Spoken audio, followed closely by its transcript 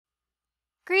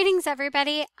Greetings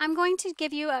everybody! I'm going to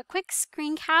give you a quick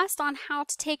screencast on how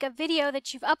to take a video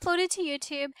that you've uploaded to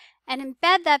YouTube and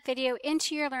embed that video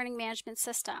into your learning management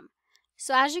system.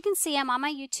 So as you can see, I'm on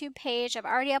my YouTube page. I've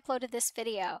already uploaded this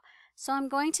video. So I'm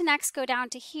going to next go down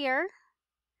to here,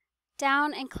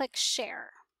 down and click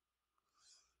share.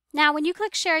 Now when you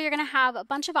click share, you're going to have a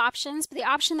bunch of options, but the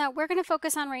option that we're going to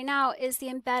focus on right now is the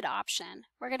embed option.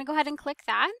 We're going to go ahead and click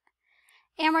that,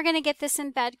 and we're going to get this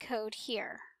embed code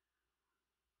here.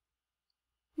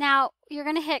 Now you're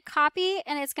going to hit copy,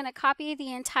 and it's going to copy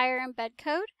the entire embed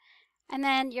code, and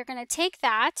then you're going to take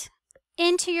that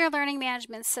into your learning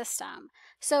management system.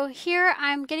 So here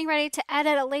I'm getting ready to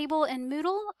edit a label in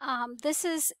Moodle. This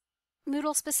is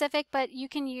Moodle specific, but you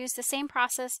can use the same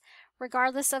process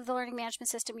regardless of the learning management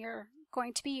system you're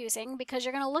going to be using, because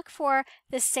you're going to look for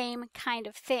the same kind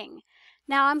of thing.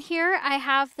 Now I'm here, I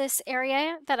have this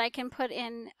area that I can put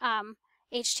in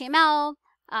HTML,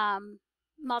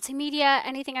 multimedia,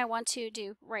 anything I want to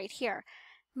do right here.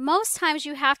 Most times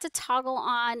you have to toggle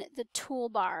on the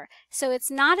toolbar, so it's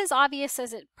not as obvious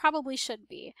as it probably should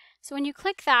be. So when you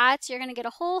click that, you're going to get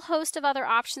a whole host of other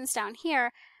options down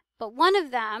here, but one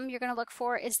of them you're going to look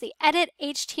for is the Edit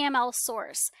HTML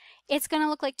Source. It's going to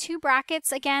look like two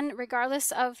brackets. Again,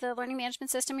 regardless of the learning management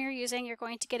system you're using, you're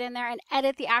going to get in there and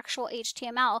edit the actual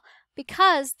HTML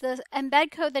because the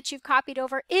embed code that you've copied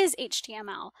over is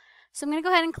HTML. So I'm going to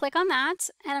go ahead and click on that,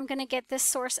 and I'm going to get this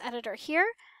source editor here.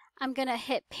 I'm going to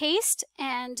hit paste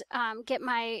and get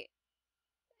my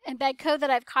embed code that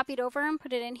I've copied over and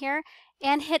put it in here,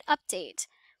 and hit update.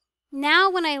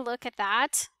 Now when I look at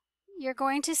that, you're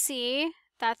going to see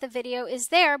that the video is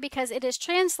there because it has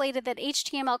translated that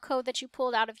HTML code that you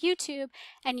pulled out of YouTube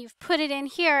and you've put it in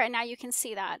here, and now you can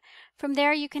see that. From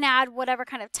there you can add whatever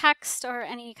kind of text or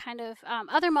any kind of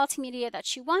other multimedia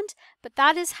that you want, but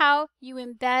that is how you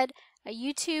embed a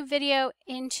YouTube video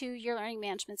into your learning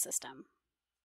management system.